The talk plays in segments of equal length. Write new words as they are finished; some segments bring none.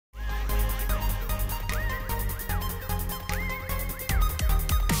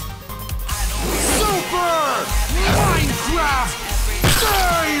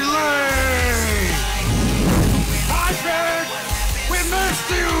XXSlyFoxHoundXx. Patrick, we missed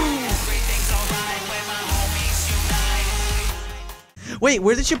you. Wait,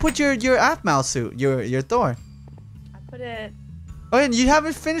 where did you put your Aphmau suit? Your Thor? I put it. Oh, and you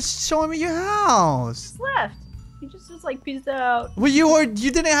haven't finished showing me your house. Just left. He just was like peaced out. Well, you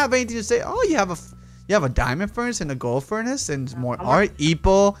didn't have anything to say. Oh, you have a diamond furnace and a gold furnace and more art,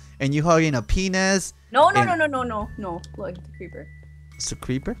 Epo, and you hugging a penis. No. Look, the creeper. It's a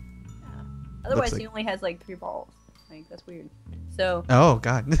creeper. Yeah. Otherwise, he only has like 3 balls. Like that's weird. So. Oh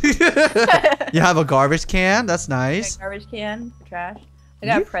God. You have a garbage can. That's nice. Garbage can, trash. I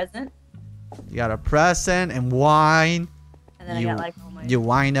got a present. You got a present and wine. And then I got like all my. You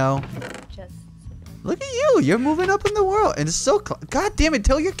wino. Just. Look at you. You're moving up in the world, and it's so. God damn it!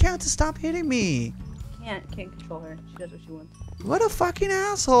 Tell your cat to stop hitting me. Can't control her. She does what she wants. What a fucking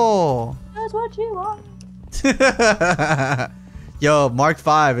asshole. That's what you want. Yo, Mark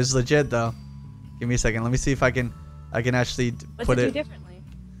 5 is legit though. Give me a second. Let me see if I can actually put it. What's it do differently?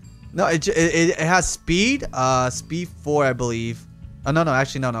 No, it has speed. Speed 4, I believe. Oh no,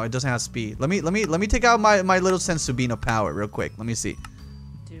 actually no, it doesn't have speed. Let me take out my little Sensubino power real quick. Let me see.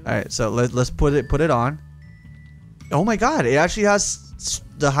 All right, so let's put it on. Oh my God, it actually has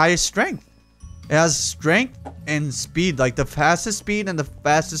the highest strength. It has strength and speed, like the fastest speed and the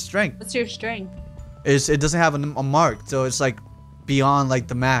fastest strength. What's your strength? It doesn't have a mark, so it's like beyond like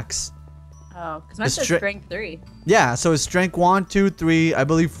the max. Oh, because mine says strength 3. Yeah, so it's strength 1, 2, 3, I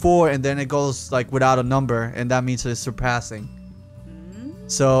believe 4, and then it goes like without a number, and that means it's surpassing.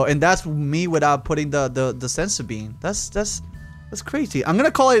 So, and that's me without putting the sensor beam. That's crazy. I'm gonna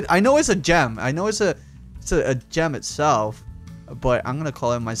call it. I know it's a gem. I know it's a gem itself, but I'm gonna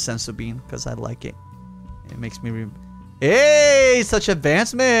call it my sensor beam because I like it. It makes me. Hey, such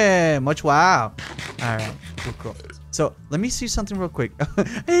advancement! Much wow. All right, cool. So let me see something real quick.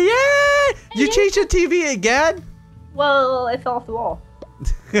 Yeah, you changed your TV again? Well, it fell off the wall.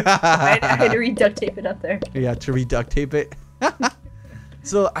 I had to re-duct tape it up there. Yeah, to re-duct tape it.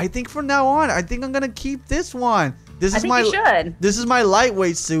 So I think from now on, I think I'm gonna keep this one. This is my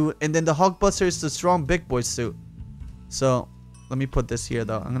lightweight suit, and then the Hulkbuster is the strong big boy suit. So let me put this here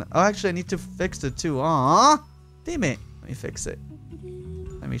though. Oh, actually, I need to fix it too. Aw, damn it. Let me fix it.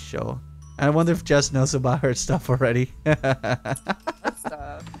 Let me show. I wonder if Jess knows about her stuff already. What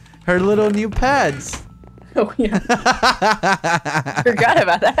stuff? Her little new pads. Oh yeah. Forgot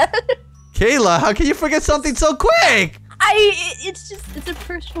about that. Kayla, how can you forget something so quick? It's a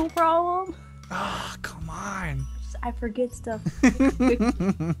personal problem. Oh, come on. I forget stuff.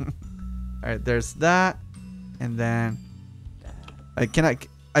 Alright, there's that. And then I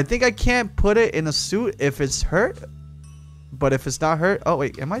think I can't put it in a suit if it's hurt. But if it's not hurt, oh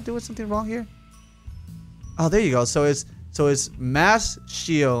wait, am I doing something wrong here? Oh, there you go. So it's mask,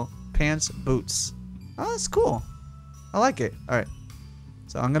 shield, pants, boots. Oh, that's cool. I like it. Alright.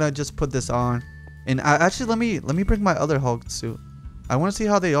 So I'm gonna just put this on. And actually, let me bring my other Hulk suit. I want to see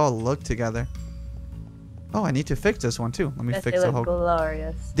how they all look together. Oh, I need to fix this one too. Let me fix the Hulk. They look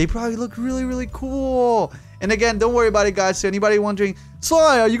glorious. They probably look really, really cool. And again, don't worry about it, guys. So anybody wondering,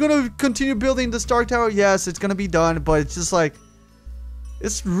 Sly, are you gonna continue building the Stark Tower? Yes, it's gonna be done, but it's just like,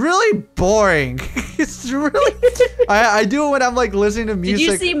 it's really boring. It's really. I do it when I'm like listening to music.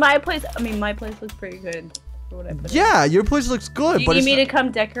 Did you see my place? I mean, my place looks pretty good. For what I put in. Your place looks good. Do you need me to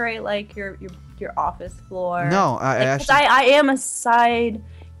come decorate like your office floor? No, I am a side,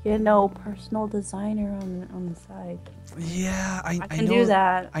 personal designer on the side. Yeah, I can know, do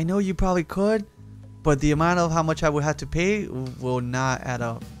that. I know you probably could, but the amount of how much I would have to pay will not add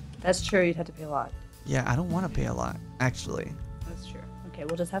up. That's true. You'd have to pay a lot. Yeah, I don't want to pay a lot, actually. That's true. Okay,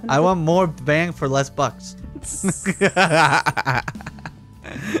 we'll just have. I want more bang for less bucks. You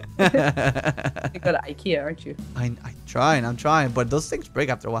go to IKEA, aren't you? I'm trying, but those things break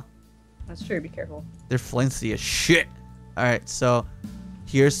after a while. That's true. Be careful. They're flimsy as shit. All right, so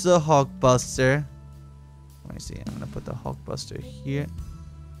here's the Hulkbuster. Let me see. I'm gonna put the Hulkbuster here.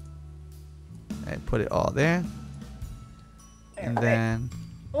 And put it all there. And then.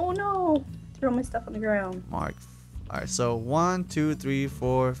 Oh no! Throw my stuff on the ground. Mark. All right, so 1, 2, 3,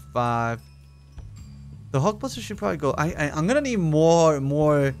 4, 5. The Hulkbuster should probably go. I'm gonna need more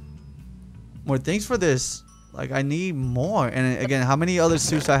things for this. Like I need more. And again, how many other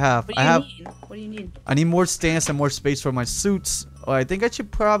suits I have? What do you need? I need more stands and more space for my suits. Oh, I think I should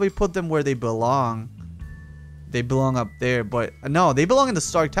probably put them where they belong. They belong up there, but no, they belong in the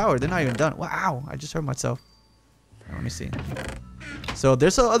Stark Tower. They're not even done. Wow, I just hurt myself. Let me see. So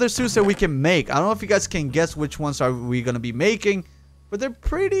there's some other suits that we can make. I don't know if you guys can guess which ones are we gonna be making, but they're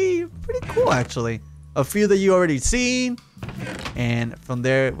pretty cool actually. A few that you already seen, And from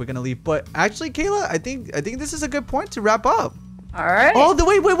there, we're gonna leave. But actually, Kayla, I think this is a good point to wrap up. All right. Oh,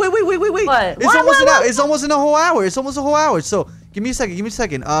 wait. What? It's almost in a whole hour. It's almost a whole hour. So give me a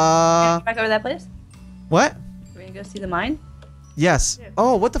second. Back over that place. What? We're gonna go see the mine. Yes. Yeah.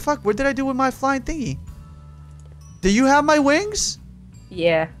 Oh, what the fuck? What did I do with my flying thingy? Do you have my wings?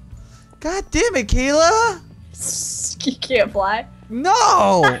 Yeah. God damn it, Kayla! You can't fly.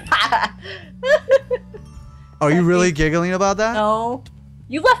 No! Are you really giggling about that? No.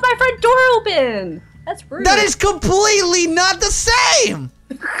 You left my front door open. That's rude. That is completely not the same!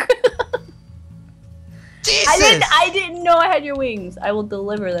 Jesus! I didn't know I had your wings. I will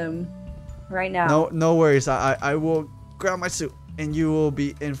deliver them right now. No worries. I will grab my suit and you will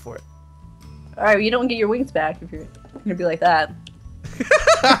be in for it. Alright, you don't get your wings back if you're gonna be like that.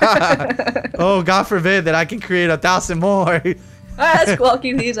 Oh, God forbid that I can create 1,000 more. Alright, that's cool. I'll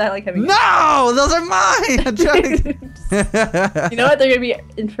keep these. I like having No! Those are mine! I'm trying to... You know what? They're gonna be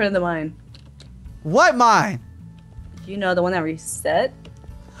in front of the mine. What mine? Do you know the one that reset?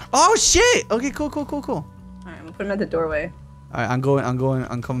 Oh, shit! Okay, cool. Alright, I'm gonna put them at the doorway. Alright, I'm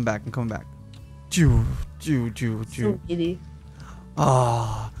coming back. Choo. So giddy.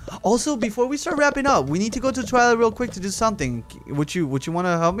 Ah. Also, before we start wrapping up, we need to go to Twilight real quick to do something. Would you want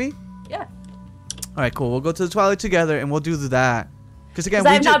to help me? Yeah. All right, cool. We'll go to the Twilight together, and we'll do that. Because again,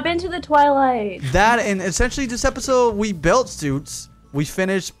 I've not been to the Twilight. That, and essentially this episode, we built suits. We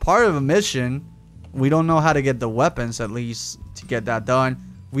finished part of a mission. We don't know how to get the weapons, at least, to get that done.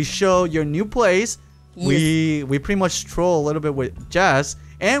 We show your new place. Yes. We pretty much troll a little bit with Jess,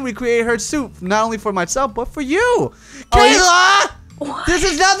 and we create her suit not only for myself but for you, Kayla. What? This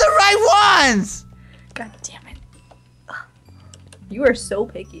is not the right ones! God damn it. Ugh. You are so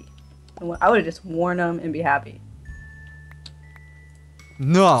picky. I would have just worn them and be happy.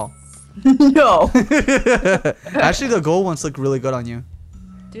 No. No. Actually, the gold ones look really good on you.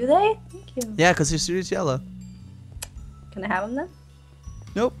 Do they? Thank you. Yeah, because your suit is yellow. Can I have them then?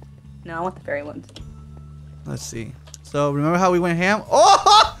 Nope. No, I want the fairy ones. Let's see. So, remember how we went ham?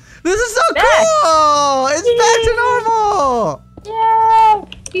 Oh! This is so Back. cool! It's back to normal! Yay!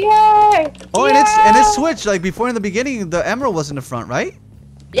 Yay! Oh, Yay! and it's switched. Like, before in the beginning, the emerald was in the front, right?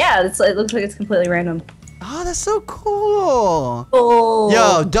 Yeah, it looks like it's completely random. Oh, that's so cool. Oh.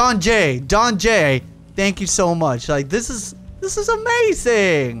 Yo, Don J, thank you so much. Like, this is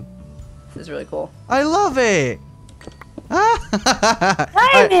amazing. This is really cool. I love it.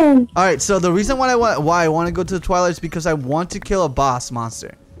 Diamond! All right, so the reason why I want to go to the Twilight is because I want to kill a boss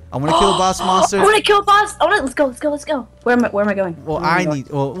monster. I want to kill a boss monster. I want to kill a boss. Let's go. Where am I going? Well,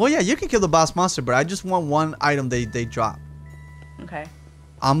 well, yeah, you can kill the boss monster, but I just want one item they drop. Okay.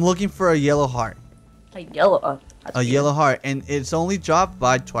 I'm looking for a yellow heart. A yellow. A yellow heart, and it's only dropped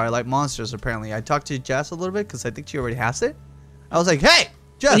by Twilight monsters. Apparently, I talked to Jess a little bit because I think she already has it. I was like, "Hey,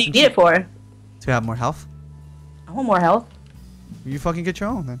 Jess, What do you need it for? to have more health." I want more health. You fucking get your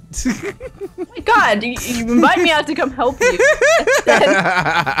own then. Oh my God, you invite me out to come help you.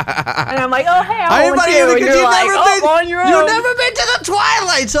 And I'm like, oh, hey, I want you. And you're like, oh, on your own. You've never been to the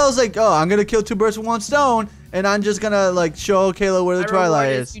Twilight. So I was like, oh, I'm going to kill two birds with one stone. And I'm just going to like show Kayla where the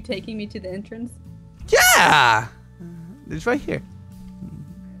Twilight is. You taking me to the entrance? Yeah. It's right here.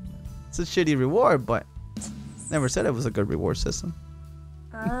 It's a shitty reward, but never said it was a good reward system.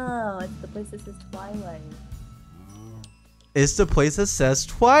 Oh, it's the place that says Twilight. It's the place that says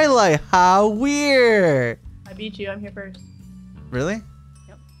Twilight. How weird. I beat you. I'm here first. Really?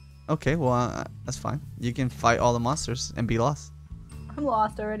 Yep. Okay, well, that's fine. You can fight all the monsters and be lost. I'm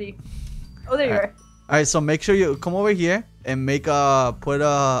lost already. Oh, there you are. All right, so make sure you come over here and put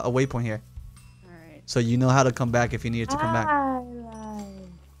a waypoint here. All right. So you know how to come back if you needed to come back. All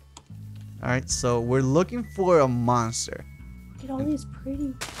right, so we're looking for a monster. Look at all these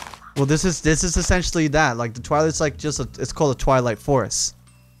pretty. Well, this is essentially that. Like the Twilight's like it's called a Twilight Forest.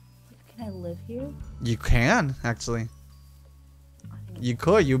 Can I live here? You can actually. You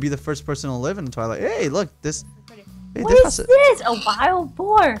could. You'll be the first person to live in the Twilight. Hey, look this. Hey, What is this? A wild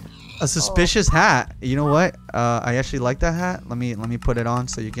boar. A suspicious hat. You know what? I actually like that hat. Let me put it on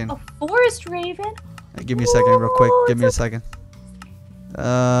so you can. A forest raven. Give me a second, real quick. Give me a second.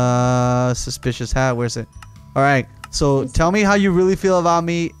 Suspicious hat. Where's it? All right. So tell me how you really feel about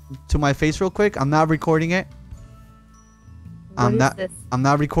me to my face real quick. I'm not recording it. I'm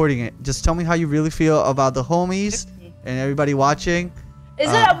not recording it. Just tell me how you really feel about the homies and everybody watching.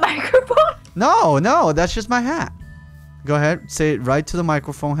 Is it a microphone? No, that's just my hat. Go ahead, say it right to the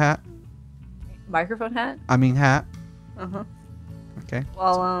microphone, hat. Microphone hat? I mean hat. Uh-huh. Okay.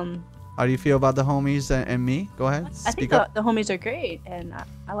 Well, how do you feel about the homies and me? Go ahead. I think the homies are great, and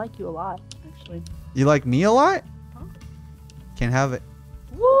I like you a lot, actually. You like me a lot? Huh? can't have it.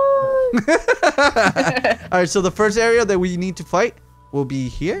 What? Alright, so the first area that we need to fight will be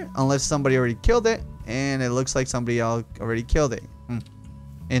here, unless somebody already killed it. And it looks like somebody else already killed it.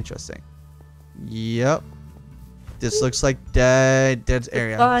 Interesting. Yep. This looks like dead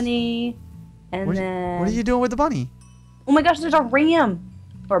area. Bunny. And what are you doing with the bunny? Oh my gosh, there's a ram.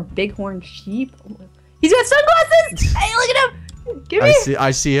 Or a bighorn sheep. He's got sunglasses! Hey, look at him! Give me!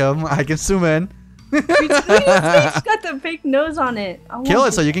 I see him. I can zoom in. He's got the fake nose on it. Kill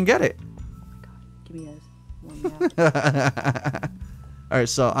it so you can get it. Oh my god, give me this. Alright,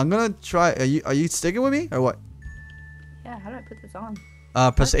 so I'm gonna try. Are you sticking with me or what? Yeah, how do I put this on?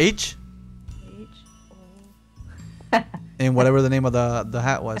 Press H. And whatever the name of the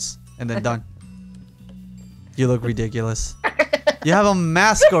hat was, and then done. You look ridiculous. You have a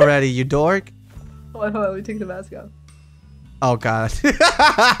mask already, you dork. Hold on, we take the mask off. Oh god. Does it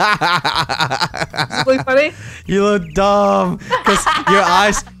look funny? You look dumb because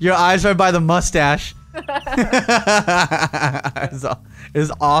your eyes are by the mustache.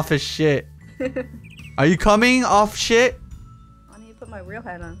 It's off as shit. Are you coming off shit? I need to put my real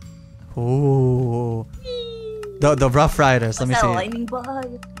hat on. Ooh. The Rough Riders. Let me see. Lightning bug.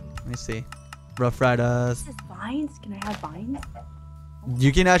 Let me see. Rough Riders. This is vines. Can I have vines?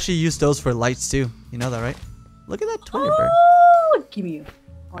 You can actually use those for lights too. You know that, right? Look at that Twitter bird. Oh, give me you.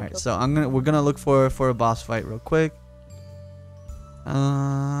 Alright, so we're gonna look for a boss fight real quick.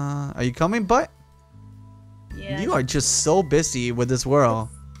 Are you coming, butt? Yeah. You are just so busy with this world.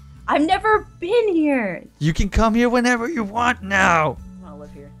 I've never been here. You can come here whenever you want now. I want to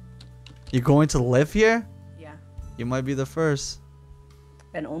live here. You're going to live here? Yeah. You might be the first.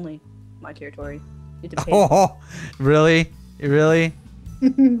 And only my territory. You have to pay. Oh, really? Really?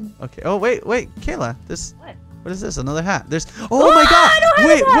 Okay. Oh, wait, Kayla. What is this? Another hat. Oh my god!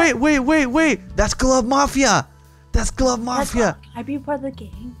 Wait. That's Glove Mafia. That's Glove Mafia. Can I be part of the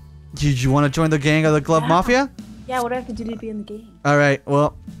gang? Did you want to join the gang of the Glove Mafia? Yeah, what do I have to do to be in the gang? Alright,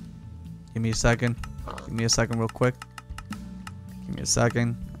 well. Give me a second. Real quick. Give me a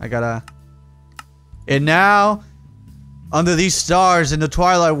second. I gotta. And now, under these stars in the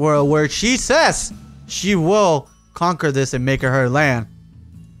Twilight World, where she says she will conquer this and make it her land,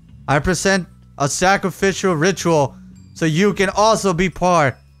 I present a sacrificial ritual so you can also be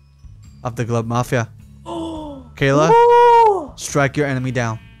part of the Glove Mafia. Kayla, strike your enemy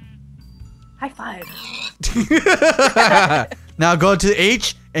down. High five. Now go to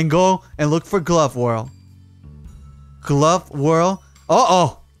H and go and look for Glove World. Glove World.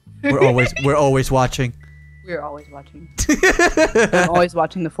 We're always watching. We're always watching. I'm always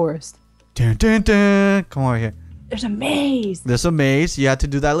watching the forest. Dun, dun, dun. Come over here. There's a maze. There's a maze. You have to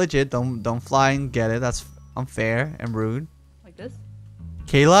do that legit. Don't fly and get it. That's unfair and rude. Like this?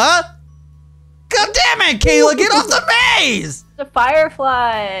 Kayla? God damn it, Kayla! Get off the maze! The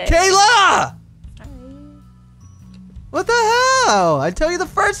firefly. Kayla! What the hell? I tell you the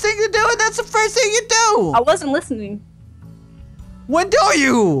first thing to do, and that's the first thing you do. I wasn't listening. When do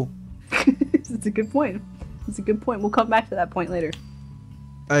you? It's a good point. We'll come back to that point later.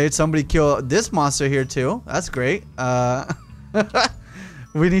 Somebody kill this monster here too. That's great.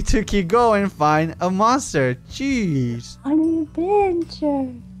 We need to keep going and find a monster. Jeez. An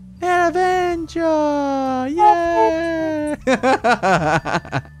adventure. Yeah.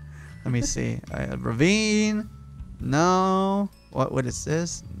 Let me see. Ravine. No. What is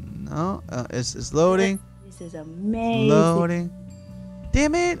this? No. It's loading. This is amazing. Loading.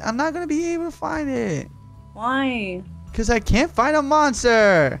 Damn it! I'm not gonna be able to find it. Why? Because I can't find a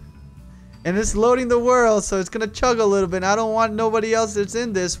monster. And it's loading the world, so it's gonna chug a little bit. And I don't want nobody else that's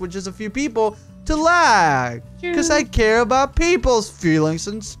in this, which is a few people, to lag. Because I care about people's feelings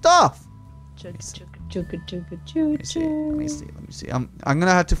and stuff. Let me see. I'm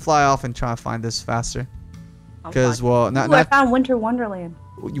gonna have to fly off and try to find this faster. Because I found Winter Wonderland.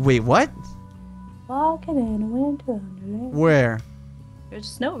 Wait, what? Walking in a winter wonderland. Where? There's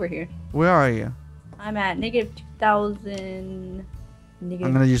snow over here. Where are you? I'm at negative 2,000. I'm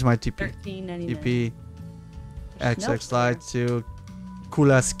gonna use my TP. 1399. TP. xXSly to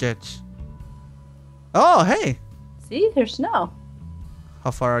Kula Sketch. Oh, hey. See, there's snow.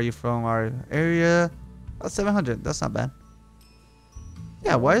 How far are you from our area? Oh, 700. That's not bad.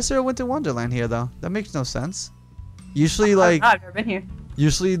 Yeah, why is there a Winter Wonderland here though? That makes no sense. Usually, like, I've never been here.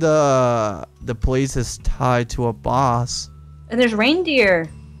 Usually, the place is tied to a boss. And there's reindeer.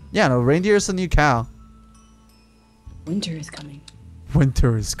 Yeah, no, reindeer is the new cow. Winter is coming.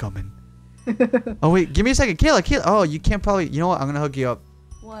 Winter is coming. Oh wait, give me a second, Kayla. Oh, you can't probably. You know what? I'm gonna hook you up.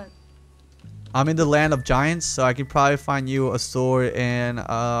 What? I'm in the land of giants, so I can probably find you a sword and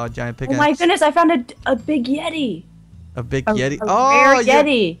a giant pickaxe. Oh my goodness! I found a big yeti. A big A Yeti. rare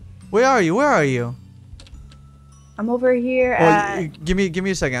Yeti. Where are you? Where are you? I'm over here at... Give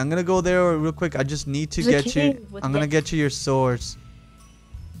me a second. I'm gonna go there real quick. I just need to get you. I'm gonna get you your swords.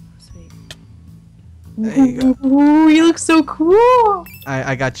 Sweet. There you go. Ooh, you look so cool.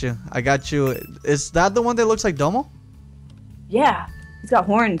 I got you. I got you. Is that the one that looks like Domo? Yeah, he's got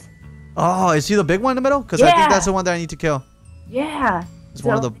horns. Oh, is he the big one in the middle? Because I think that's the one that I need to kill. Yeah. It's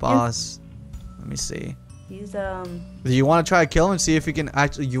one of the boss. Let me see. He's Do you want to try to kill him and see if you can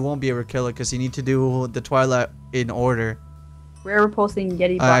actually? You won't be able to kill it because you need to do the Twilight in order. rare repulsing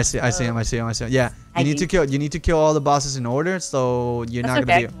Yeti boss. I see him. I see him. Yeah, you need to kill. You need to kill all the bosses in order, so you're not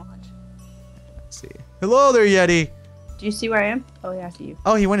gonna be. Let's see. Hello there, Yeti. Do you see where I am? Oh yeah, I see you.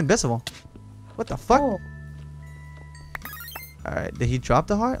 Oh, he went invisible. What the fuck? Oh. All right, did he drop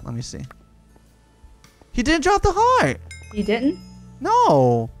the heart? Let me see. He didn't drop the heart. He didn't?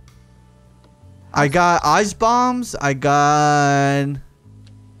 No. I got ice bombs. I got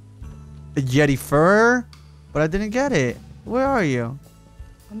a Yeti fur, but I didn't get it. Where are you?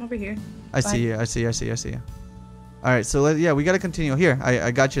 I'm over here. I see you. I see you. All right, so yeah, we gotta continue. Here, I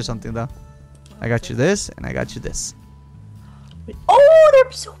got you something though. I got you this, and I got you this. Oh,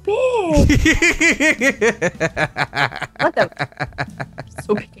 they're so big. What the?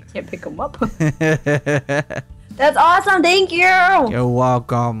 So big, I can't pick them up. That's awesome. Thank you. You're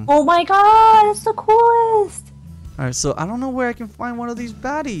welcome. Oh my god, that's the coolest. All right, so I don't know where I can find one of these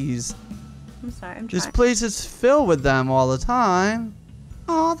baddies. I'm sorry, I'm trying. This place is filled with them all the time.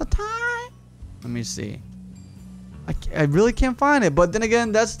 All the time. Let me see. I really can't find it, but then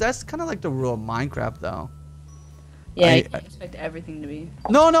again, that's kind of like the rule of Minecraft, though. Yeah, you can't expect everything to be.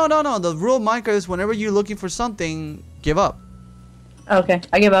 No. The rule of Minecraft is whenever you're looking for something, give up. Okay,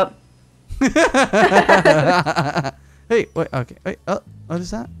 I give up. Hey, wait, okay. Wait, what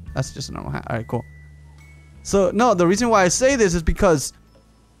is that? That's just a normal hat. All right, cool. So, no, the reason why I say this is because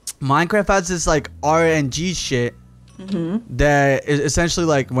Minecraft has this, like, RNG shit that is essentially,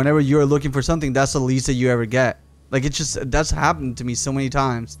 like, whenever you're looking for something, that's the least that you ever get. Like, that's happened to me so many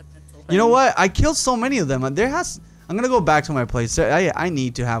times. You know what? I killed so many of them. I'm gonna go back to my place. I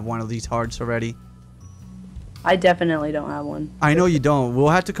need to have one of these hearts already. I definitely don't have one. I know you don't. We'll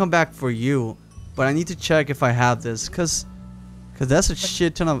have to come back for you. But I need to check if I have this. Because that's a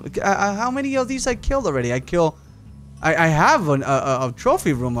shit ton of... how many of these I killed already? I have a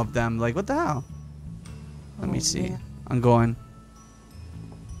trophy room of them. Like, what the hell? Let me see. Man. I'm going.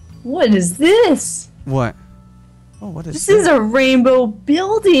 What is this? What? Oh, what is this? This is a rainbow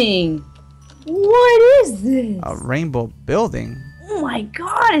building. What is this? A rainbow building? Oh my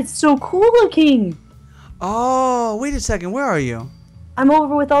god, it's so cool looking. Oh, wait a second. Where are you? I'm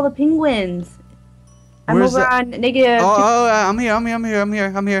over with all the penguins. I'm Where's over on negative. Oh, I'm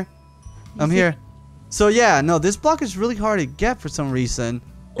here. So yeah, no, this block is really hard to get for some reason.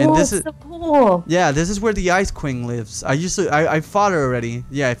 And this is so cool. Yeah, this is where the Ice Queen lives. I fought her already.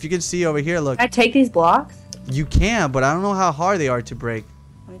 Yeah, if you can see over here, look. Can I take these blocks? You can, but I don't know how hard they are to break.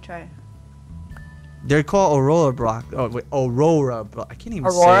 Let me try. They're called Aurora blocks. Oh wait, Aurora block. I can't even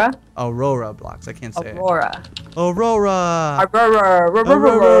Aurora? say it. Aurora blocks. I can't say Aurora. it. Aurora.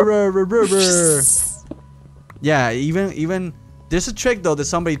 Aurora. Yeah, even there's a trick though that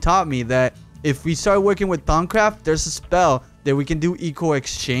somebody taught me that if we start working with Thaumcraft, there's a spell that we can do equal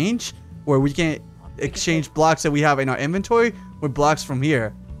exchange where we can exchange blocks that we have in our inventory with blocks from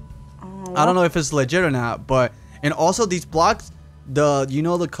here. I don't know if it's legit or not, but and also these blocks, the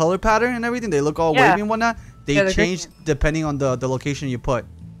color pattern and everything, they look all wavy and whatnot. They change depending on the location you put.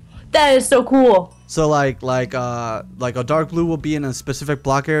 That is so cool. So like a dark blue will be in a specific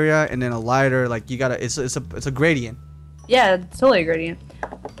block area, and then a lighter it's a gradient. Yeah, it's totally a gradient.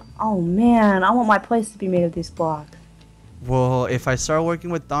 Oh man, I want my place to be made of these blocks. Well, if I start working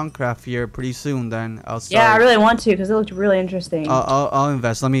with Thaumcraft here pretty soon, then I'll start. Yeah, I really want to because it looked really interesting. I'll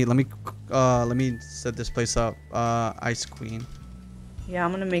invest. Let me set this place up. Ice Queen. Yeah, I'm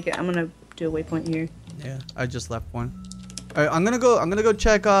gonna make it. I'm gonna do a waypoint here. Yeah, I just left one. All right, I'm gonna go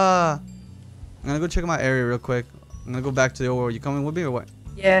check. I'm gonna go check my area real quick. I'm gonna go back to the overworld. You coming with me or what?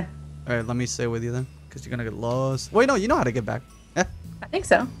 Yeah. All right, let me stay with you then, cause you're gonna get lost. Wait, no, you know how to get back. Yeah. I think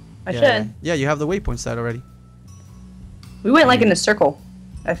so. I should. Yeah, you have the waypoint set already. We went like in a circle,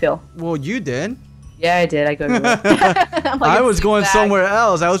 I feel. Well, you did. Yeah, I did. I go to I was going somewhere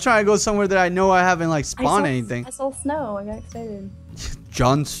else. I was trying to go somewhere that I know I haven't like spawned anything. I saw snow. I got excited.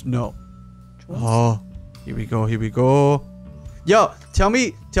 Jon Snow. Oh, here we go. Yo, tell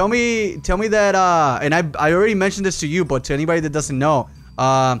me that and I already mentioned this to you, but to anybody that doesn't know,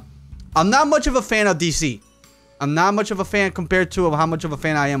 I'm not much of a fan of DC. I'm not much of a fan compared to how much of a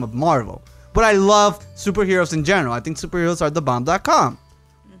fan I am of Marvel. but I love superheroes in general. I think superheroes are the bomb.com.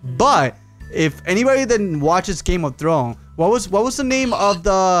 But if anybody that watches Game of Thrones, what was the name of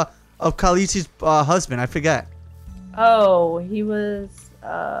Khaleesi's husband? I forget. Oh, he was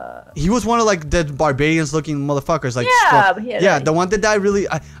one of like the barbarians looking motherfuckers. Like the one that died really.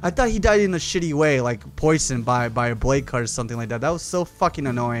 I thought he died in a shitty way, like poisoned by a blade cut or something like that. That was so fucking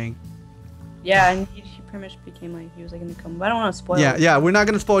annoying. Yeah, and he pretty much became like he was like in the coma. But I don't want to spoil. Yeah, we're not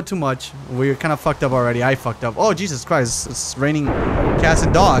gonna spoil it too much. We're kind of fucked up already. I fucked up. Oh Jesus Christ! It's raining cats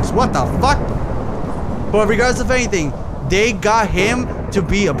and dogs. What the fuck? But regardless of anything, they got him to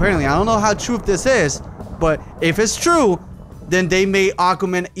be apparently. I don't know how true this is, but if it's true, then they made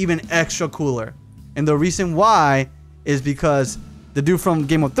Aquaman even extra cooler. And the reason why is because the dude from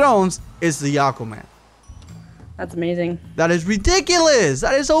Game of Thrones is the Aquaman. That's amazing. That is ridiculous.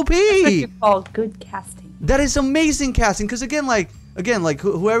 That is OP. That's what you call good casting. That is amazing casting. Because again,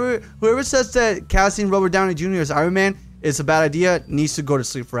 whoever says that casting Robert Downey Jr. as Iron Man is a bad idea needs to go to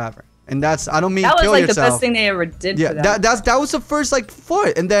sleep forever. And that's, I don't mean that kill was like yourself. the best thing they ever did. Yeah, for that was the first like for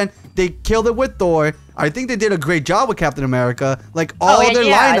it, and then they killed it with Thor. I think they did a great job with Captain America. Like all their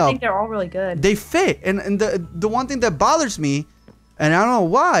lineup, I think they're all really good. They fit, and the one thing that bothers me, and I don't know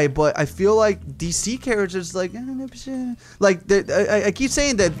why, but I feel like DC characters like I keep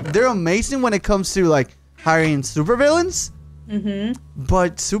saying that they're amazing when it comes to like hiring supervillains.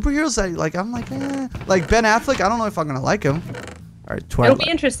 But superheroes, I'm like Ben Affleck. I don't know if I'm gonna like him. All right, Twilight. It'll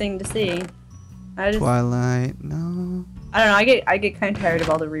be interesting to see. Twilight, no. I don't know. I get kind of tired of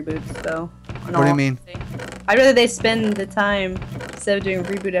all the reboots, though. What do you mean? I'd rather they spend the time instead of doing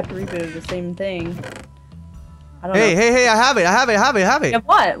reboot after reboot of the same thing. I don't know. Hey! I have it. You have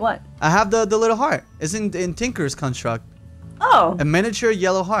what? What? I have the little heart. It's in Tinker's construct. Oh. A miniature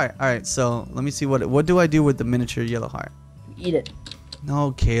yellow heart. All right, so let me see what do I do with the miniature yellow heart? Eat it.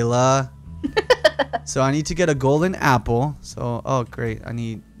 No, Kayla. So I need to get a golden apple. So oh great, all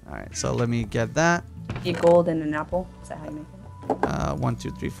right. So let me get that. A gold and an apple. Is that how you make it? 1,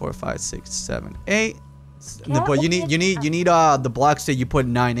 2, 3, 4, 5, 6, 7, 8. But you need the blocks that you put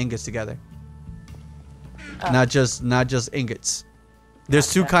 9 ingots together. Not just ingots.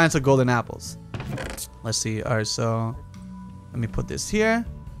 There's 2 kinds of golden apples. Let's see. All right, so let me put this here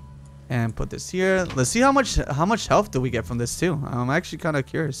and put this here. Let's see how much health do we get from this too. I'm actually kind of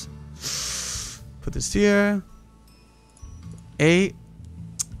curious. Put this here. 8.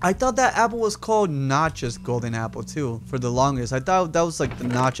 I thought that apple was called Notch's golden apple too for the longest. I thought that was like the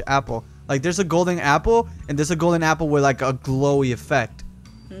Notch apple. Like there's a golden apple and there's a golden apple with like a glowy effect.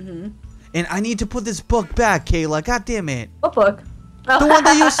 And I need to put this book back, Kayla. God damn it. What book? The one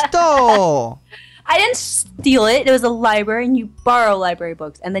that you stole. I didn't steal it. It was a library, and you borrow library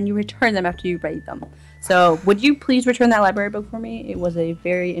books, and then you return them after you read them. So, would you please return that library book for me? It was a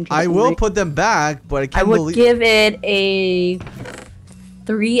very interesting I will put them back, but I can't believe... I would give it a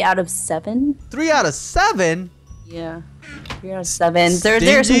 3 out of 7. 3 out of 7? Yeah. 3 out of 7.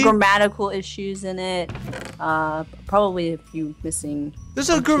 There are some grammatical issues in it. Probably a few missing... There's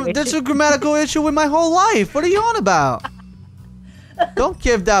a grammatical issue with my whole life. What are you on about? Don't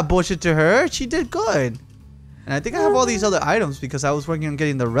give that bullshit to her. She did good. And I think I have all these other items because I was working on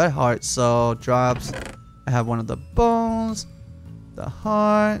getting the red heart. So drops. I have one of the bones. The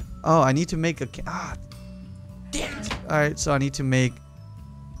heart. Oh, I need to make a... damn it. Alright, so I need to make...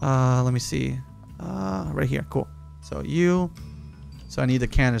 let me see. Right here. Cool. So I need the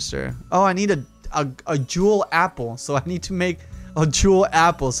canister. Oh, I need a jewel apple. So I need to make a jewel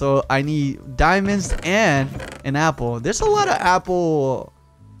apple. So I need diamonds and an apple. There's a lot of apple,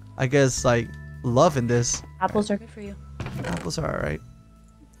 I guess, like, love in this. Apples are good for you. Apples are alright.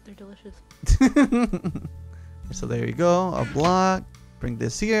 They're delicious. So there you go. A block. Bring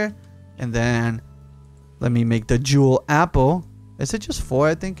this here. And then let me make the jewel apple. Is it just 4?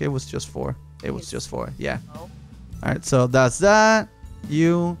 I think it was just 4. It was just 4. Yeah. Alright, so that's that.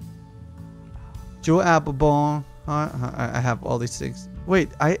 Jewel apple bone. I have all these things. Wait,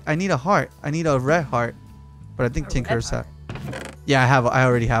 I need a heart. I need a red heart. But I think Tinker's have. Yeah, I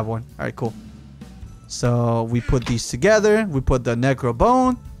already have one. Alright, cool. So we put these together. We put the necro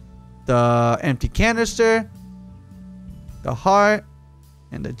bone, the empty canister, the heart,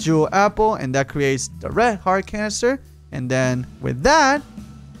 and the jewel apple, and that creates the red heart canister. And then with that,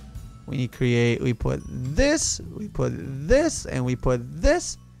 we put this, and we put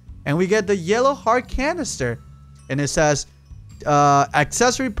this, and we get the yellow heart canister. And it says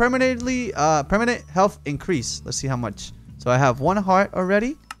accessory permanent health increase. Let's see how much. So I have 1 heart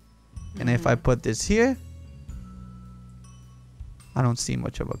already. And if I put this here, I don't see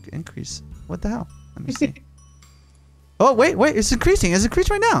much of an increase. What the hell? Let me see. Oh, wait. It's increasing. It's increased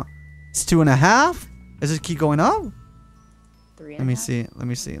right now. It's 2.5. Does it keep going up? 3.5. Let me see. Let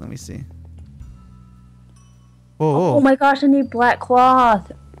me see. Let me see. Whoa, whoa. Oh my gosh, I need black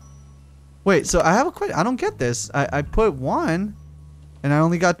cloth. Wait, so I have a question. I don't get this. I put 1, and I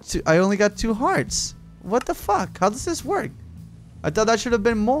only got 2. I only got 2 hearts. What the fuck? How does this work? I thought that should have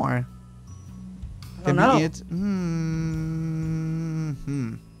been more. I don't know.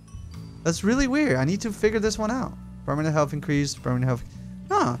 That's really weird. I need to figure this one out. Permanent health increase. Permanent health.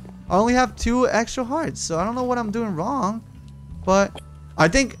 Huh. I only have 2 extra hearts, so I don't know what I'm doing wrong. But I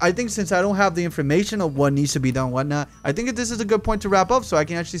think since I don't have the information of what needs to be done, whatnot, I think this is a good point to wrap up, so I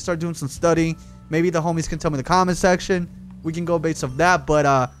can actually start doing some studying. Maybe the homies can tell me in the comment section. We can go based off that. But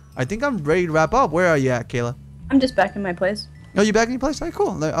I think I'm ready to wrap up. Where are you at, Kayla? I'm just back in my place. Oh, you back in your place? Alright,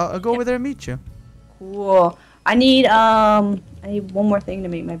 cool. I'll go over there and meet you. Cool. I need one more thing to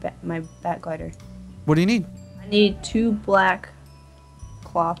make my bat glider. What do you need? I need 2 black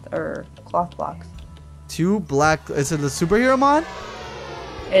cloth blocks. 2 black. Is it the superhero mod?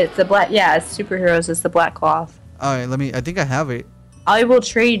 It's the black. Yeah, it's superheroes. It's the black cloth. All right, I think I have it. I will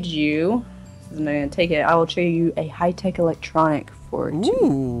trade you. I'm not gonna take it. I will trade you a high-tech electronic for 2.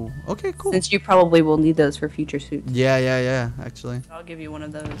 Ooh. Okay, cool. Since you probably will need those for future suits. Yeah. Actually. I'll give you one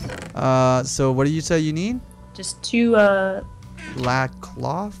of those. So what do you say you need? Just 2 Black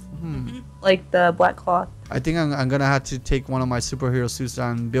cloth. like the black cloth. I think I'm gonna have to take one of my superhero suits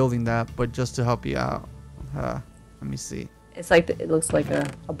down and building that, but just to help you out. Let me see. It's like it looks like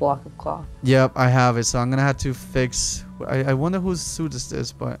a block of cloth. Yep, I have it. So I'm gonna have to fix. I wonder whose suit is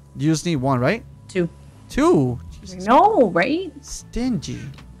this, but you just need 1, right? 2. 2. Jesus. No, right? Stingy.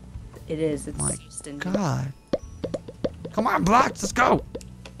 It is. It's My stingy. God. Come on, blocks. Let's go.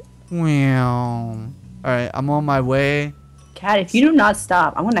 Wow. All right, I'm on my way. Cat, if you do not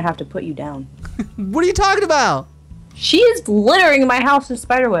stop, I'm gonna have to put you down. What are you talking about? She is littering my house with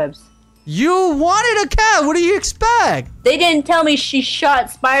spider webs. You wanted a cat. What do you expect? They didn't tell me she shot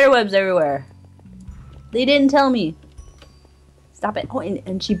spider webs everywhere. They didn't tell me. Stop it. Oh,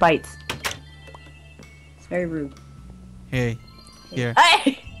 and she bites. It's very rude. Hey, here.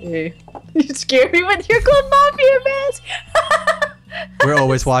 Hey. You scared me with your gold Mafia mask. We're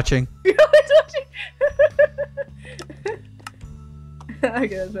always watching. You're always watching.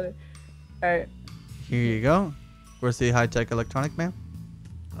 Okay, that's better. Alright. Here you go. Where's the high-tech electronic man?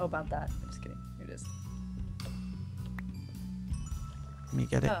 Oh, about that. I'm just kidding. Here it is. Let me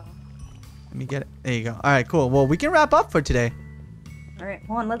get it. Oh. Let me get it. There you go. All right, cool. Well, we can wrap up for today. Alright,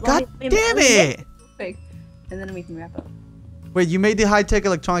 hold on. God damn it! Quick. And then we can wrap up. Wait, you made the high-tech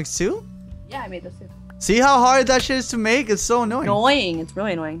electronics too? Yeah, I made this too. See how hard that shit is to make? It's so annoying. Annoying. It's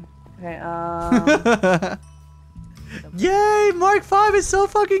really annoying. Okay, Yay! Mark 5 is so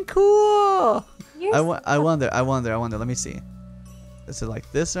fucking cool! Yes. I wonder. Let me see. Is it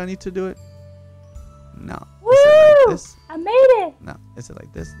like this I need to do it? No. Woo! Is it like this? I made it! No. Is it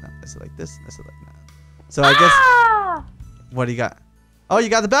like this? No. Is it like this? Is it like no? So I guess... Ah! What do you got? Oh, you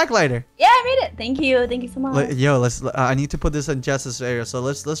got the backlighter. Yeah, I made it. Thank you. Thank you so much. Yo, let's. I need to put this in Jess's area. So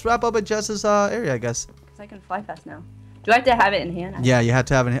let's wrap up at Jess's area, I guess. Because I can fly fast now. Do I have to have it in hand? Yeah, you had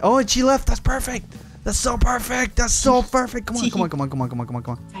to have it. Oh, and she left. That's perfect. That's so perfect. That's so perfect. Come on.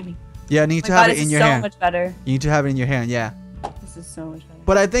 Timing. Yeah, I need Oh to my have God, it in this your is so hand. much better. You need to have it in your hand. Yeah. This is so much better.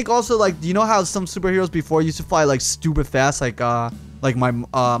 But I think also like, you know how some superheroes before used to fly like stupid fast, like my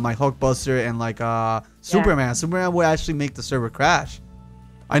Hulkbuster and like Superman. Superman would actually make the server crash.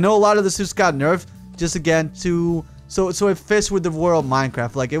 I know a lot of the suits got nerfed just again to so it fits with the world of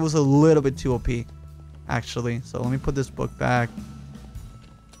Minecraft. Like it was a little bit too OP, actually. So let me put this book back.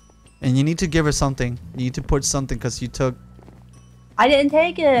 And you need to give her something. You need to put something because you took. I didn't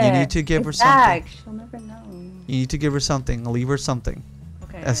take it. You need to give her It's back. something. She'll never know. You need to give her something. Leave her something.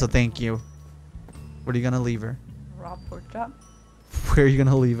 Okay. As a thank you. What are you gonna leave her? Raw pork chop. Where are you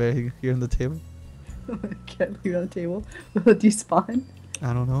gonna leave it? Here on the table? Can't leave it on the table. Will it despawn?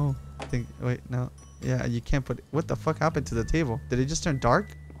 I don't know. I think. Wait, no. Yeah, you can't put. What the fuck happened to the table? Did it just turn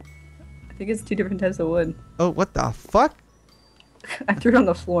dark? I think it's 2 different types of wood. Oh, what the fuck? I threw it on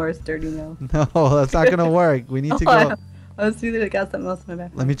the floor. It's dirty now. No, that's not gonna work. We need to go. I was thinking I got something else in my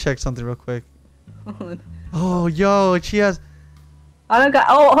back. Let me check something real quick. Hold on. Oh, yo, she has. I don't got.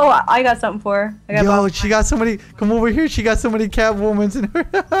 Oh, I got something for her. I got Yo, she got so many. Come over here. She got so many Catwomans in her.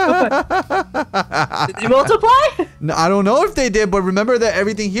 Did they multiply? No, I don't know if they did, but remember that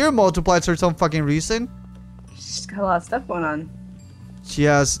everything here multiplies for some fucking reason. She's got a lot of stuff going on. She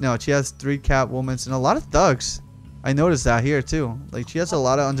has 3 Catwomans and a lot of thugs. I noticed that here too. Like she has a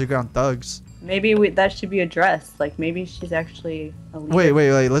lot of underground thugs. Maybe that should be addressed. Like maybe she's actually a leader.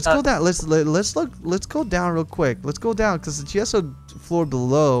 Wait. Let's go down. Let's look. Let's go down real quick. Let's go down because she has a floor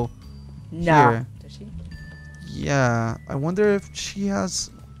below No. Here. Does she? Yeah. I wonder if she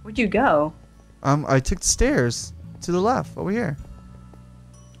has. Where'd you go? I took the stairs to the left over here.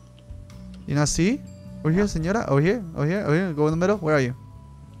 You not see? Over here, señora. Over here. Over here. Over here. Go in the middle. Where are you?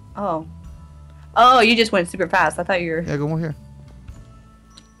 Oh. Oh, you just went super fast. I thought you were. Yeah, go over here.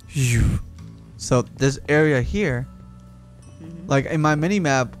 Phew. So this area here, like in my mini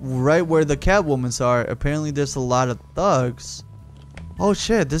map, right where the Catwomans are, apparently there's a lot of thugs. Oh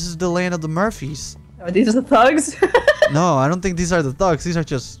shit! This is the land of the Murphys. Are these the thugs? No, I don't think these are the thugs. These are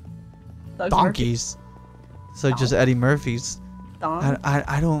just Thugs donkeys. So just Eddie Murphys. Murphy?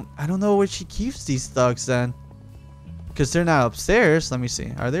 I don't know where she keeps these thugs then, because they're not upstairs. Let me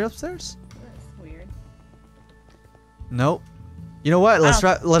see. Are they upstairs? That's weird. Nope. You know what?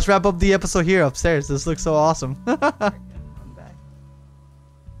 Let's wrap up the episode here upstairs. This looks so awesome. I'm back.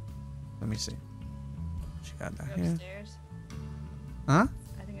 Let me see. She got that Go here. upstairs. Huh?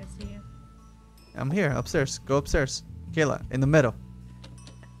 I think I see you. I'm here, upstairs. Go upstairs. Kayla, in the middle.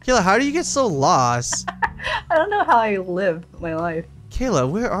 Kayla, how do you get so lost? I don't know how I live my life. Kayla,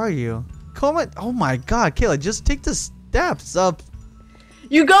 where are you? Comment. Oh my god, Kayla, just take the steps up.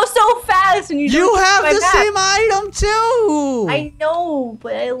 You go so fast and you don't have my the map. same item too! I know,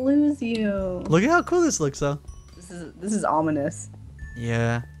 but I lose you. Look at how cool this looks though. This is ominous.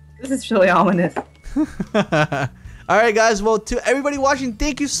 Yeah. This is really ominous. Alright guys, well to everybody watching,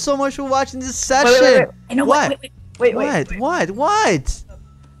 thank you so much for watching this session. Wait. I know What? Wait. What?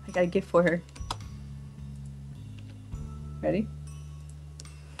 I got a gift for her. Ready?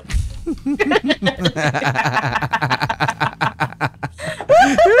 Okay,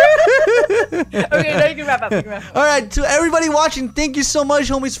 now you can wrap up. All right, to everybody watching, thank you so much,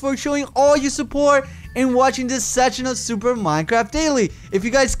 homies, for showing all your support and watching this session of Super Minecraft Daily. If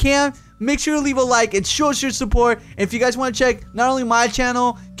you guys can, make sure to leave a like. It shows your support. And if you guys want to check not only my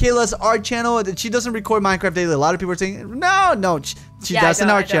channel, Kayla's art channel, that she doesn't record Minecraft Daily. A lot of people are saying, no, that's an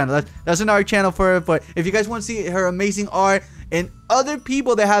art channel. That's an art channel for her. But if you guys want to see her amazing art and other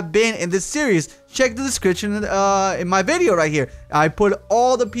people that have been in this series, check the description in my video right here. I put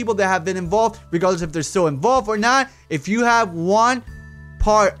all the people that have been involved, regardless if they're still involved or not. If you have one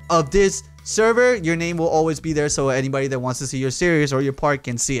part of this server, your name will always be there, so anybody that wants to see your series or your part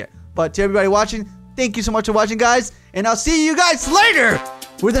can see it. But to everybody watching, thank you so much for watching, guys, and I'll see you guys later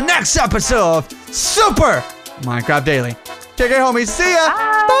with the next episode of Super Minecraft Daily. Take care, homies. See ya.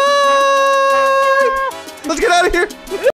 Bye. Let's get out of here.